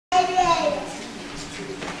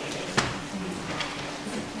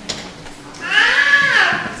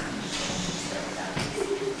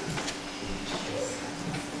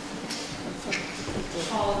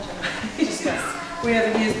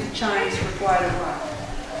quite a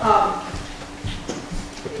while.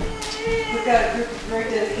 We've got a group of very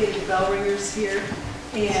dedicated bell ringers here,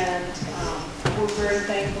 and we're very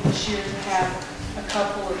thankful this year to have a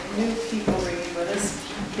couple of new people ringing with us.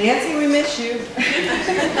 Nancy, we miss you.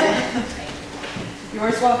 You're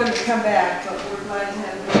always welcome to come back, but we're glad to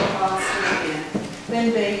have Bill Foster and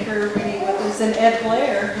Ben Baker ringing with us, and Ed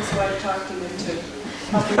Blair, his wife, talked him into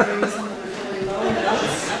helping ring some of the really low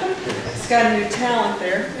notes. He's got a new talent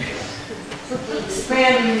there.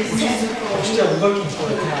 Expanding his musical still looking for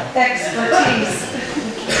that expertise.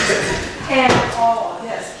 And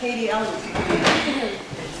yes, Katie Elwood,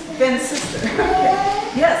 Ben's sister.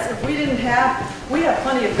 Yes, if we didn't have, we have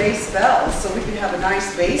plenty of bass bells, so we could have a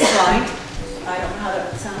nice bass line. I don't know how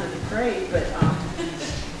that would sound in the parade, but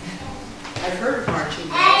I've heard of marching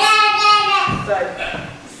bells. But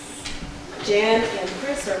Jan and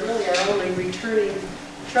Chris are really our only returning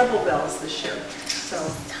treble bells this year. So,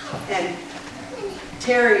 and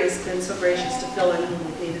Terry has been so gracious to fill in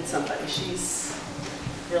when we needed somebody. She's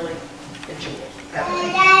really itching that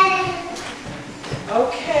way.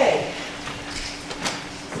 Okay.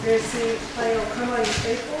 There's the play "Oh Come On You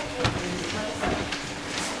Faithful."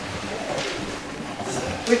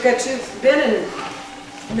 We've got Ben and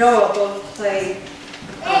Noah both play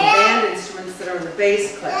band instruments that are in the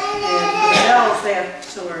bass clef, and for the bells they have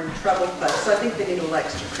to learn treble clef, so I think they need a little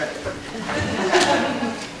extra credit.